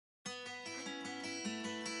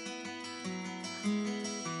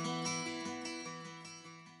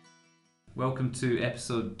Welcome to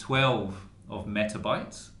episode 12 of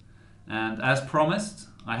Bytes. And as promised,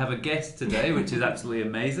 I have a guest today, which is absolutely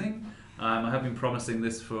amazing. I have been promising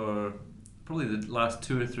this for probably the last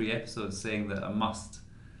 2 or 3 episodes, saying that I must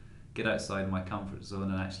get outside my comfort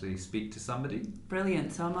zone and actually speak to somebody.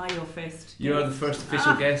 Brilliant. So am I your first You're guest? the first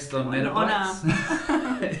official guest on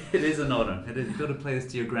Bytes. It is an honour. You've got to play this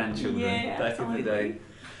to your grandchildren back absolutely. in the day.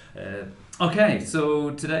 Okay,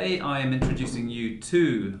 so today I am introducing you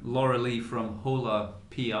to Lorelei from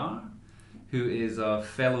HolaPR, who is a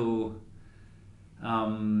fellow,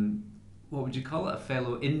 what would you call it? A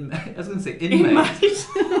fellow I was going to say inmate.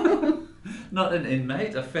 Not an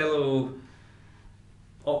inmate, a fellow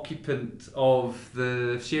occupant of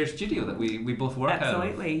the shared studio that we both work out of.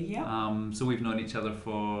 Absolutely, yeah. So we've known each other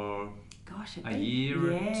for a year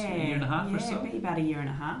and a half or so. Maybe about a year and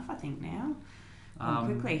a half, I think now.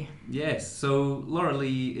 Quickly. Yes, so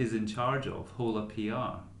Lorelei is in charge of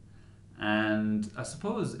HolaPR. And I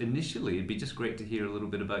suppose initially it'd be just great to hear a little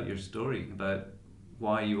bit about your story, about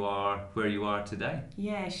why you are where you are today.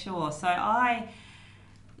 Yeah, sure. So I,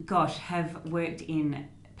 have worked in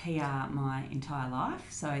PR my entire life.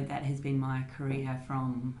 So that has been my career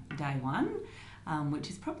from day one. Which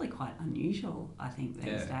is probably quite unusual, I think,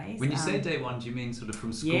 these days. When you say day one, do you mean sort of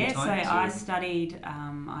from school time? Yeah, so I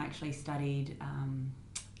actually studied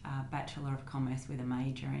a Bachelor of Commerce with a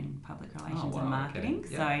major in Public Relations and Marketing.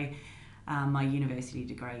 Okay. Yeah. So my university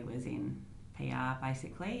degree was in PR,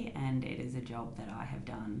 basically, and it is a job that I have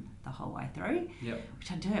done the whole way through,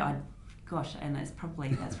 which I do. And that's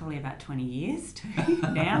probably about 20 years too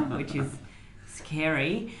now, which is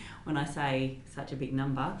scary when I say such a big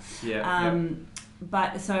number.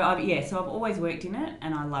 But so I've always worked in it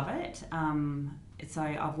and I love it. So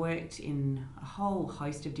I've worked in a whole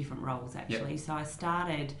host of different roles actually. So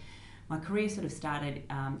my career sort of started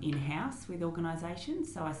in-house with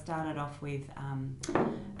organisations. So I started off with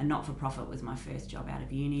a not-for-profit was my first job out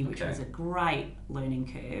of uni, which was a great learning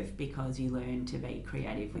curve because you learn to be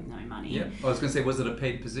creative with no money. Yeah, I was going to say, was it a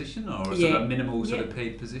paid position or sort of a minimal sort of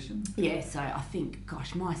paid position? Yeah, so I think,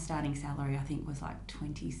 my starting salary I think was like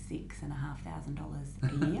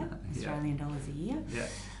 $26,500 a year, Australian dollars a year. Yeah.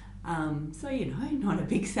 So, not a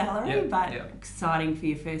big salary, but exciting for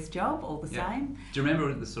your first job, all the same. Do you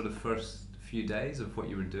remember the sort of first few days of what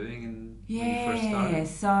you were doing when you first started? Yeah,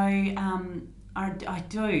 so I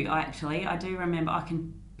do remember. I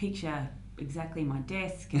can picture exactly my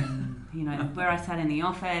desk and, where I sat in the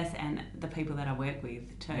office and the people that I work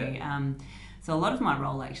with too. Yeah. So a lot of my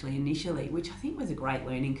role actually initially, which I think was a great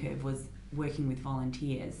learning curve, was working with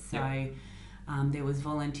volunteers. So there was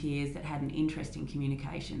volunteers that had an interest in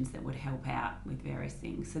communications that would help out with various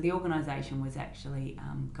things. So the organisation was actually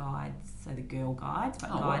Guides, so the Girl Guides,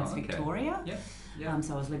 but Guides Victoria.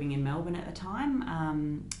 So I was living in Melbourne at the time.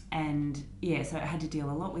 So I had to deal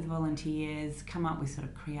a lot with volunteers, come up with sort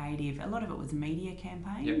of creative, a lot of it was media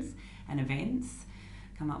campaigns and events,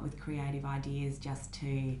 come up with creative ideas just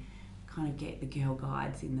to kind of get the Girl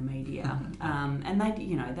Guides in the media. And they,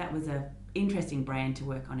 that was a interesting brand to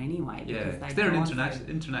work on anyway. Because they're an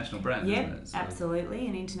international brand, isn't it? So. Absolutely,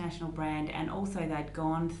 an international brand, and also they'd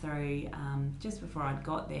gone through, just before I'd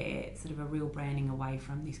got there, sort of a real branding away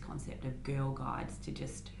from this concept of Girl Guides to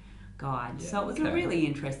just guides. So it was a really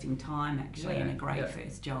interesting time actually, and a great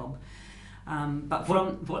first job. But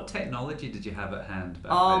what technology did you have at hand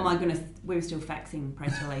back then? My goodness, we were still faxing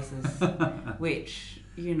press releases, which,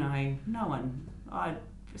 no one...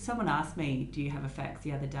 Someone asked me, do you have a fax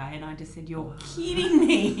the other day? And I just said, you're kidding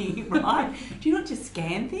me, right? Do you not just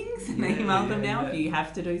scan things and email them now if you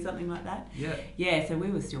have to do something like that? Yeah, so we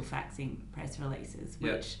were still faxing press releases,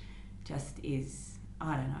 which just is,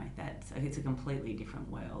 I don't know, it's a completely different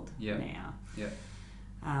world now.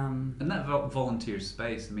 And that volunteer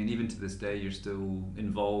space, I mean, even to this day, you're still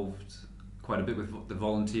involved quite a bit with the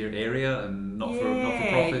volunteer area and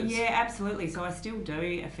not-for-profits. Yeah, absolutely. So I still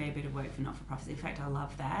do a fair bit of work for not-for-profits. In fact, I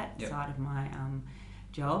love that side of my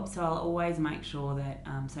job. So I'll always make sure that,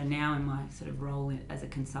 so now in my sort of role as a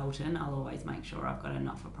consultant, I'll always make sure I've got a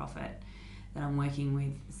not-for-profit that I'm working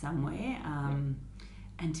with somewhere.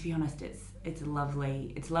 And to be honest, it's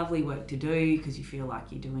lovely work to do because you feel like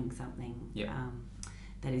you're doing something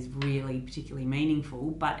that is really particularly meaningful,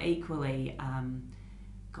 but equally...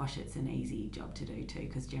 it's an easy job to do too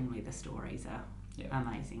because generally the stories are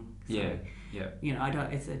amazing. So,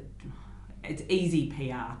 it's easy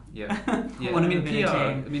PR.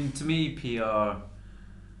 To me, PR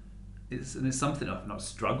it's something I've not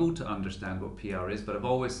struggled to understand what PR is, but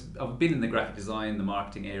I've been in the graphic design, the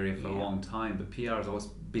marketing area for a long time, but PR has always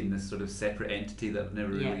been this sort of separate entity that I've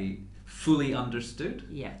never really fully understood.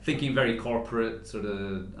 Yeah. Thinking very corporate, sort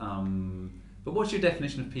of. But what's your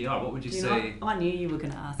definition of PR? What would you say? I knew you were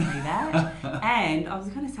going to ask me that. And I was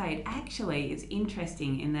going to say, actually, it's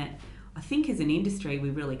interesting in that I think as an industry,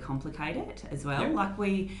 we really complicate it as well.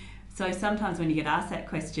 Yep. So sometimes when you get asked that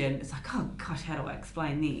question, it's like, oh gosh, how do I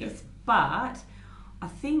explain this? Yep. But I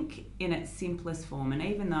think in its simplest form, and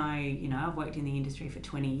even though, I've worked in the industry for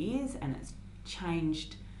 20 years and it's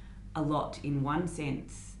changed a lot in one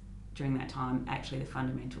sense during that time, actually the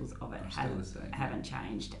fundamentals of it haven't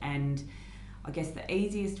changed. And I guess the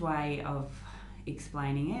easiest way of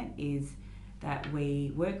explaining it is that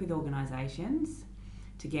we work with organisations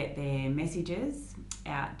to get their messages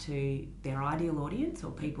out to their ideal audience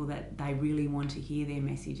or people that they really want to hear their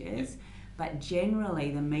messages. Yep. But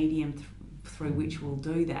generally the medium through which we'll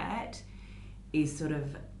do that is sort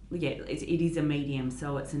of, it is a medium,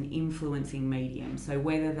 so it's an influencing medium. So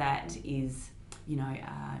whether that is,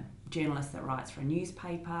 a journalist that writes for a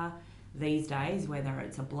newspaper these days, whether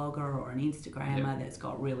it's a blogger or an Instagrammer that's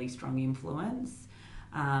got really strong influence,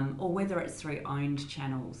 or whether it's through owned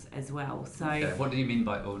channels as well. So what do you mean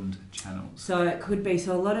by owned channels? So it could be,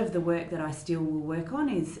 a lot of the work that I still will work on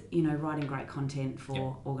is, writing great content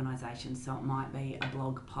for organisations. So it might be a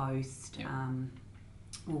blog post,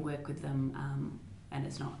 we'll work with them, and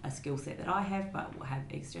it's not a skill set that I have, but we'll have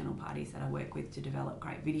external parties that I work with to develop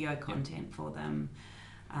great video content for them,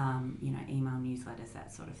 email newsletters,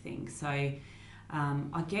 that sort of thing. So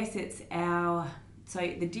I guess it's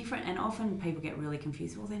the different, and often people get really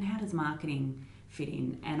confused, well then how does marketing fit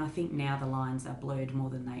in? And I think now the lines are blurred more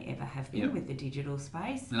than they ever have been with the digital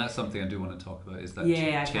space. And that's something I do want to talk about, is that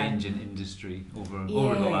change in industry over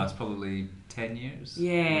the last probably 10 years.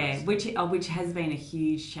 Yeah, which has been a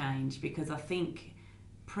huge change, because I think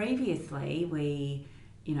previously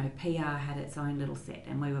PR had its own little set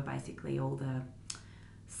and we were basically all the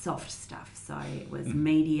soft stuff. So it was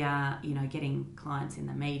media, getting clients in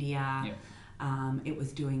the media. Yep. It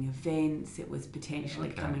was doing events. It was potentially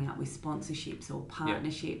coming up with sponsorships or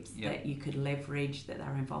partnerships that you could leverage that they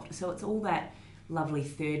were involved. So it's all that lovely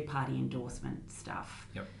third-party endorsement stuff.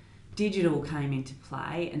 Yep. Digital came into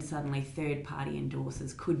play, and suddenly third-party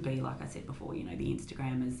endorsers could be, like I said before, the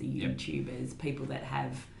Instagrammers, the YouTubers, people that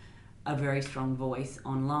have a very strong voice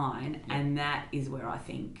online, and that is where I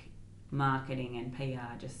think marketing and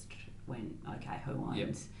PR just went, okay, who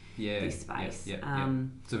owns this space?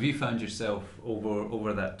 So have you found yourself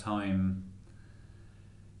over that time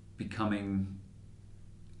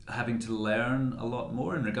having to learn a lot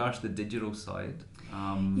more in regards to the digital side?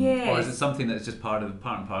 Or is it something that's just part and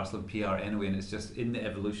parcel of PR anyway, and it's just in the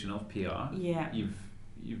evolution of PR?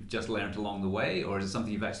 You've just learned along the way, or is it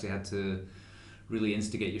something you've actually had to really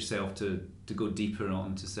instigate yourself to go deeper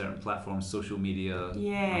onto certain platforms, social media?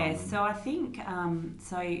 So I think,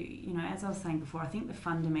 as I was saying before, I think the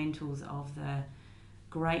fundamentals of the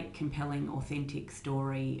great, compelling, authentic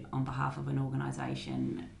story on behalf of an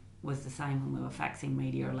organisation was the same when we were faxing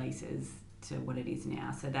media releases to what it is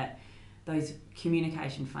now. So that those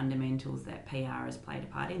communication fundamentals that PR has played a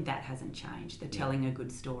part in, that hasn't changed. They're telling a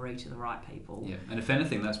good story to the right people. Yeah, and if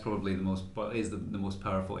anything, that's probably the most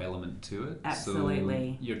powerful element to it.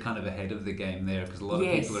 Absolutely. So you're kind of ahead of the game there, because a lot of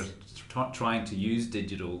people are trying to use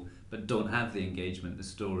digital but don't have the engagement, the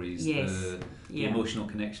stories, the emotional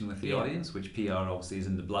connection with the audience, which PR obviously is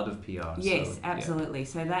in the blood of PR. Yes, absolutely.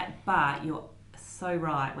 So but you're so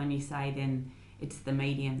right when you say then it's the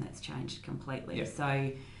medium that's changed completely.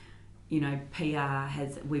 So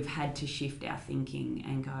we've had to shift our thinking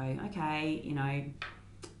and go, okay,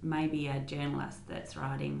 maybe a journalist that's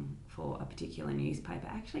writing for a particular newspaper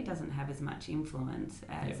actually doesn't have as much influence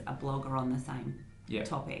as a blogger on the same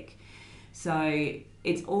topic. So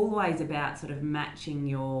it's always about sort of matching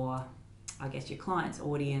your client's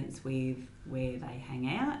audience with where they hang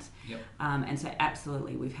out. And so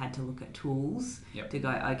absolutely we've had to look at tools to go,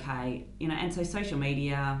 okay, and so social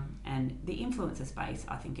media and the influencer space,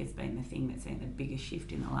 I think, has been the thing that's been the biggest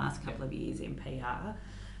shift in the last couple of years in PR.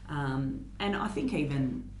 And I think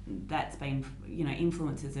even that's been,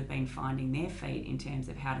 influencers have been finding their feet in terms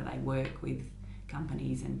of how do they work with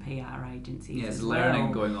companies and PR agencies. There's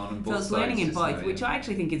learning going on both sides. So it's learning in both, which I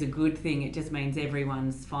actually think is a good thing. It just means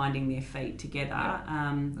everyone's finding their feet together.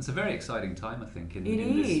 It's a very exciting time, I think, in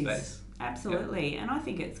this space. Absolutely. And I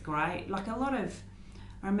think it's great. Like I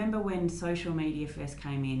remember when social media first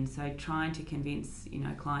came in, so trying to convince,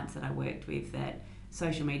 clients that I worked with that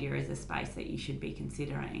social media is a space that you should be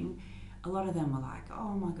considering. A lot of them were like,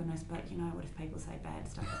 oh my goodness, but what if people say bad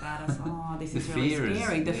stuff about us? Oh, this is really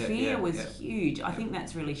scary. The fear was huge. I think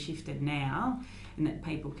that's really shifted now. and that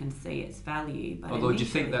people can see its value. But although, do you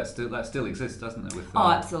think that still exists, doesn't it?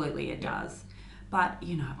 Oh, absolutely, it does. But,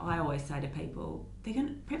 you know, I always say to people, people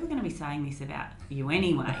are going to be saying this about you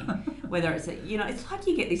anyway. Whether it's, it's like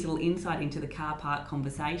you get this little insight into the car park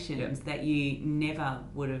conversations that you never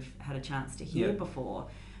would have had a chance to hear before.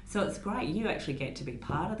 So it's great. You actually get to be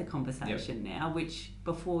part of the conversation now, which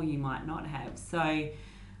before you might not have. So,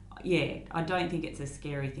 yeah, I don't think it's a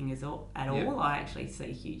scary thing at all. I actually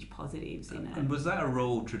see huge positives in it. And was that a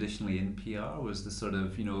role traditionally in PR? Was the sort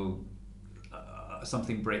of,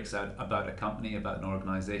 something breaks out about a company, about an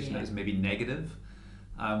organisation that is maybe negative?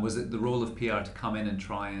 Was it the role of PR to come in and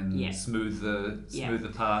try and smooth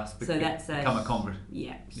the path? So that's become a convert.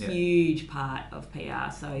 Huge part of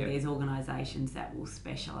PR. So there's organisations that will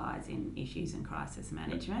specialise in issues and crisis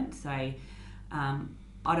management. So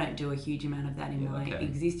I don't do a huge amount of that in my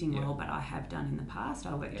existing role, but I have done in the past.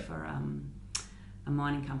 I worked for a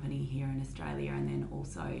mining company here in Australia, and then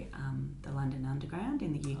also the London Underground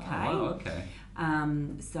in the UK. Oh, wow, okay.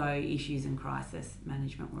 So issues and crisis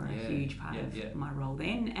management were a huge part of my role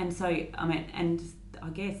then. And so, and I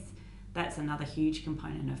guess that's another huge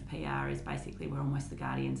component of PR is basically we're almost the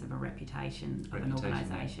guardians of a reputation of an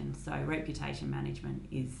organisation. So reputation management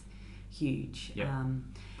is huge.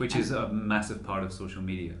 Which is a massive part of social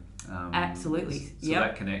media. Absolutely. So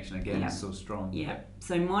that connection again is so strong.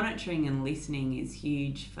 So monitoring and listening is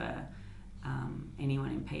huge for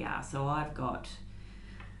anyone in PR. So I've got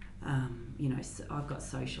I've got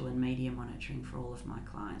social and media monitoring for all of my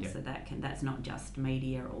clients. So that's not just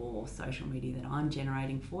media or social media that I'm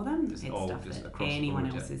generating for them. It's stuff that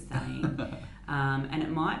anyone else is saying. And it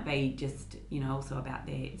might be just, also about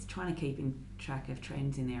it's trying to keep in track of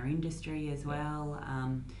trends in their industry as well.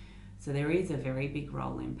 So there is a very big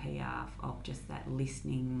role in PR of just that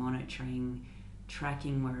listening, monitoring,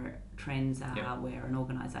 tracking where trends are, where an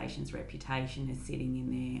organisation's reputation is sitting in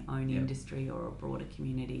their own industry or a broader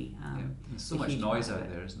community. There's so much noise out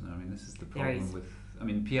there, isn't there? I mean, this is the problem with...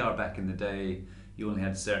 PR back in the day, you only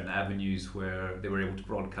had certain avenues where they were able to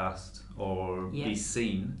broadcast or be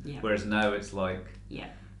seen, whereas now it's like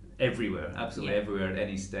everywhere, absolutely everywhere at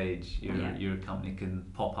any stage, your company can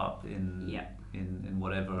pop up in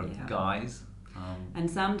whatever guise. And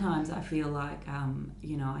sometimes I feel like,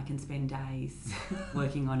 I can spend days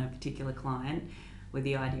working on a particular client with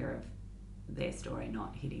the idea of their story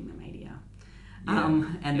not hitting the media.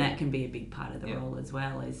 That can be a big part of the role as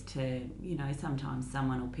well, is to, sometimes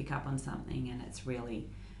someone will pick up on something and it's really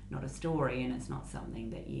not a story and it's not something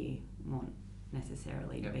that you want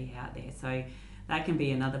necessarily to be out there. So that can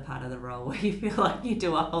be another part of the role where you feel like you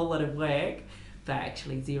do a whole lot of work for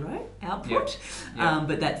actually zero output,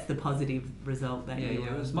 but that's the positive result that you're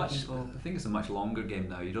looking for. I think it's a much longer game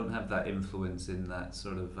now. You don't have that influence in that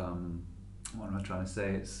sort of what am I trying to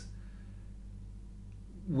say? It's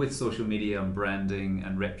with social media and branding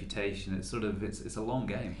and reputation. It's sort of it's a long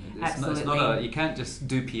game. It's not you can't just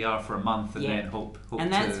do PR for a month and then hope.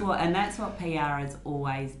 And that's what PR has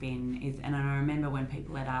always been. And I remember when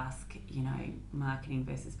people would ask, marketing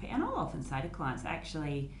versus PR, and I'll often say to clients,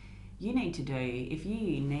 actually, you need to do, if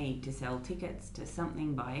you need to sell tickets to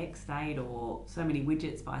something by X date or so many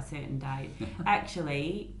widgets by a certain date,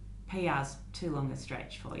 actually PR's too long a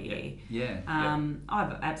stretch for you.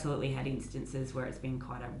 I've absolutely had instances where it's been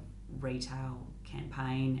quite a retail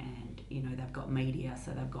campaign and they've got media, so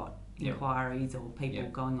they've got inquiries or people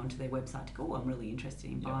going onto their website to go, I'm really interested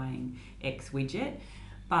in buying X widget.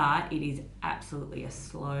 But it is absolutely a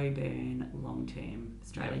slow burn, long-term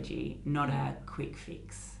strategy, not a quick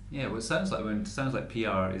fix. Yeah, well, it sounds like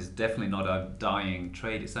PR is definitely not a dying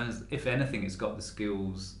trade. It sounds, if anything, it's got the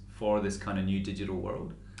skills for this kind of new digital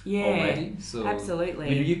world already. So, absolutely.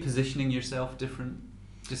 Are you positioning yourself different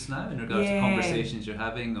just now in regards to conversations you're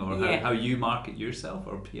having, or how you market yourself,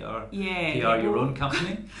 or PR your own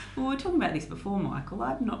company? Well, we were talking about this before, Michael.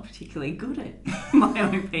 I'm not particularly good at my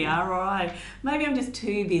own PR, maybe I'm just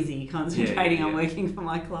too busy concentrating on working for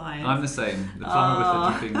my clients. I'm the same. The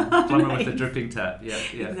plumber with the dripping tap. Yeah.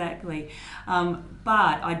 Exactly.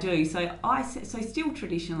 But I do. So still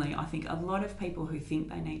traditionally, I think a lot of people who think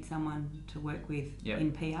they need someone to work with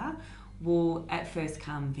in PR will at first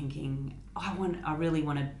come thinking, I really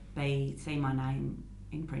want to see my name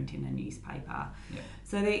in print in a newspaper.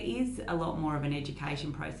 So there is a lot more of an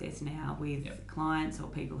education process now with clients or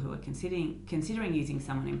people who are considering using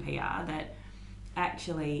someone in PR, that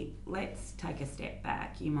actually, let's take a step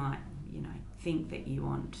back. You might think that you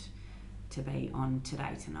want to be on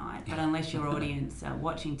Today Tonight, but unless your audience are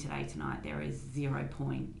watching Today Tonight, there is 0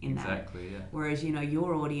 point in that. Exactly. Whereas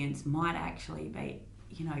your audience might actually be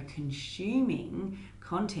consuming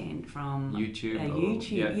content from YouTube,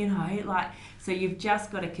 so you've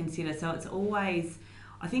just got to consider. So it's always,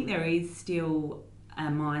 I think there is still a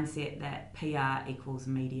mindset that PR equals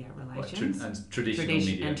media relations. And traditional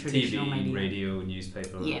media, TV, media. Radio,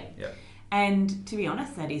 newspaper. Yeah. And to be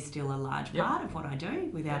honest, that is still a large part of what I do,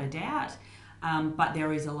 without a doubt. But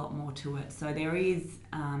there is a lot more to it. So there is,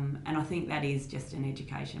 and I think that is just an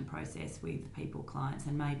education process with people, clients,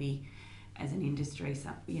 and maybe as an industry,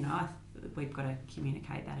 we've got to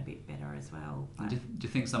communicate that a bit better as well. Do you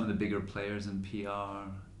think some of the bigger players in PR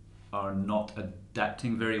are not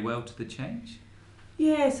adapting very well to the change?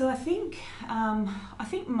 Yeah, so I think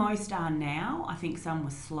most are now. I think some were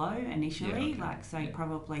slow initially,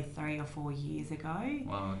 probably 3 or 4 years ago.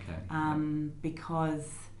 Wow, okay. Because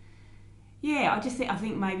I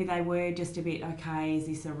think maybe they were just a bit, okay, is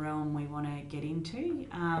this a realm we want to get into?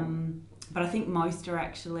 But I think most are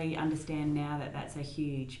actually understand now that that's a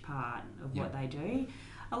huge part of what they do.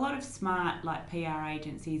 A lot of smart PR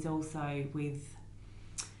agencies also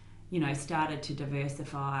started to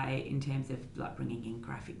diversify in terms of bringing in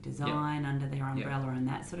graphic design under their umbrella and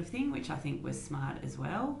that sort of thing, which I think was smart as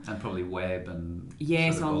well. And probably web and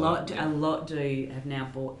a lot have now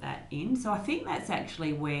brought that in. So I think that's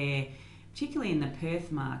actually where, particularly in the Perth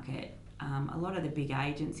market, a lot of the big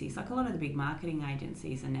agencies, a lot of the big marketing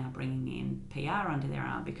agencies, are now bringing in PR under their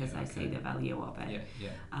arm because they see the value of it.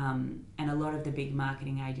 And a lot of the big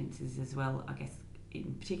marketing agencies as well, I guess,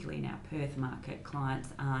 particularly in our Perth market, clients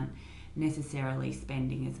aren't necessarily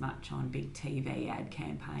spending as much on big TV ad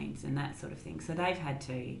campaigns and that sort of thing. So they've had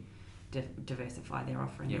to diversify their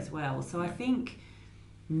offering as well. So I think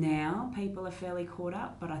now people are fairly caught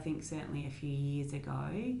up, but I think certainly a few years ago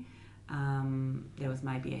there was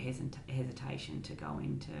maybe a hesitation to go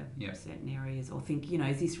into certain areas or think,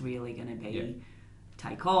 is this really going to be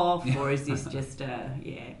take off or is this just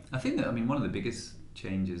I think that, one of the biggest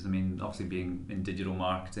changes, obviously being in digital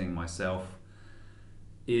marketing myself,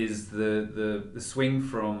 is the swing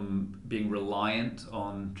from being reliant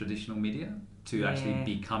on traditional media to actually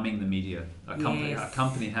becoming the media. A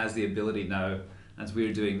company has the ability now, as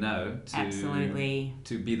we're doing now,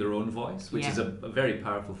 to be their own voice, which is a very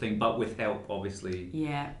powerful thing, but with help obviously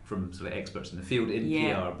from sort of experts in the field in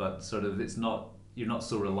PR, but sort of you're not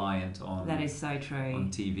so reliant on that is so true on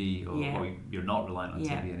TV or you're not reliant on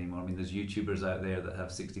TV anymore. There's YouTubers out there that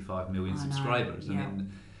have 65 million subscribers.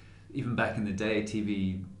 Even back in the day,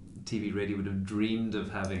 TV radio would have dreamed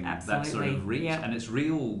of having that sort of reach, and it's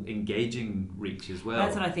real engaging reach as well.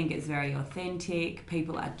 That's what I think. It's very authentic.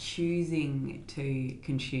 People are choosing to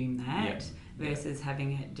consume that versus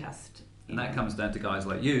having it just. And that comes down to guys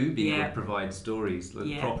like you being able to provide stories,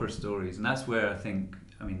 proper stories, and that's where I think.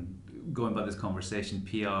 Going by this conversation,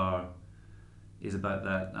 PR is about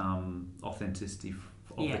that authenticity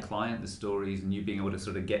of the client, the stories, and you being able to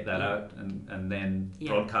sort of get that out and then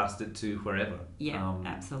broadcast it to wherever.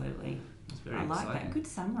 Absolutely. It's very I like exciting. that. Good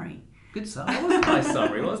summary. Good summary. That was a nice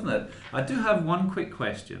summary, wasn't it? I do have one quick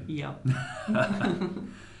question. Yeah.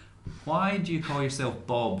 Why do you call yourself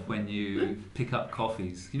Bob when you pick up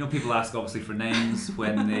coffees? People ask obviously for names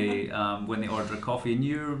when they order a coffee, and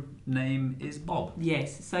your name is Bob.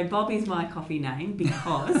 Yes, so Bob is my coffee name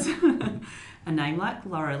because a name like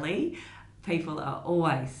Lorelei, people are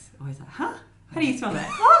always like, huh? How do you spell that?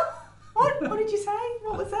 What did you say?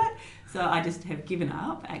 What was that? So I just have given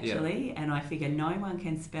up actually, and I figure no one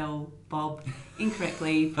can spell Bob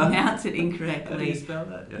incorrectly, pronounce it incorrectly. How do you spell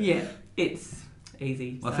that? Yeah, it's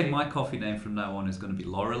easy. Well, I think my coffee name from now on is going to be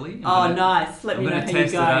Lorelei. Nice. Let me know how you go. I'm going to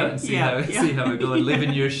test it out and see how we go and live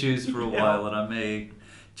in your shoes for a while, and I may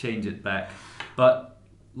change it back. But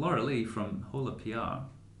Lorelei from HolaPR,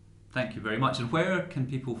 thank you very much. And where can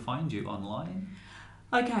people find you online?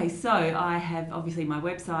 Okay, so I have, obviously my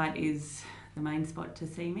website is the main spot to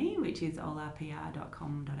see me, which is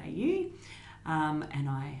holapr.com.au, and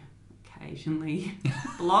I occasionally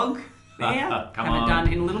blog there. Haven't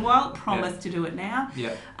done in a little while. Promise to do it now.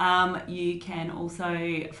 You can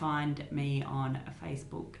also find me on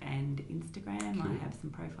Facebook and Instagram. Cool. I have some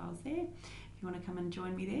profiles there. If you want to come and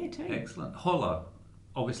join me there too. Excellent. Hola,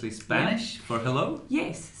 obviously Spanish for hello.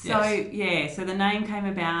 Yes. So so the name came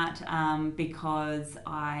about because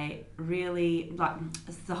I really like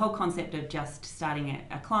the whole concept of just starting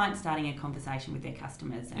a client starting a conversation with their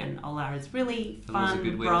customers, and Hola is really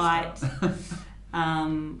fun, bright.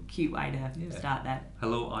 Cute way to start that.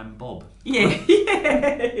 Hello, I'm Bob. Yeah.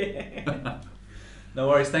 No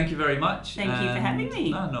worries. Thank you very much. Thank you for having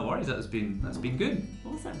me. No worries. That's been good.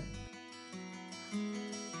 Awesome.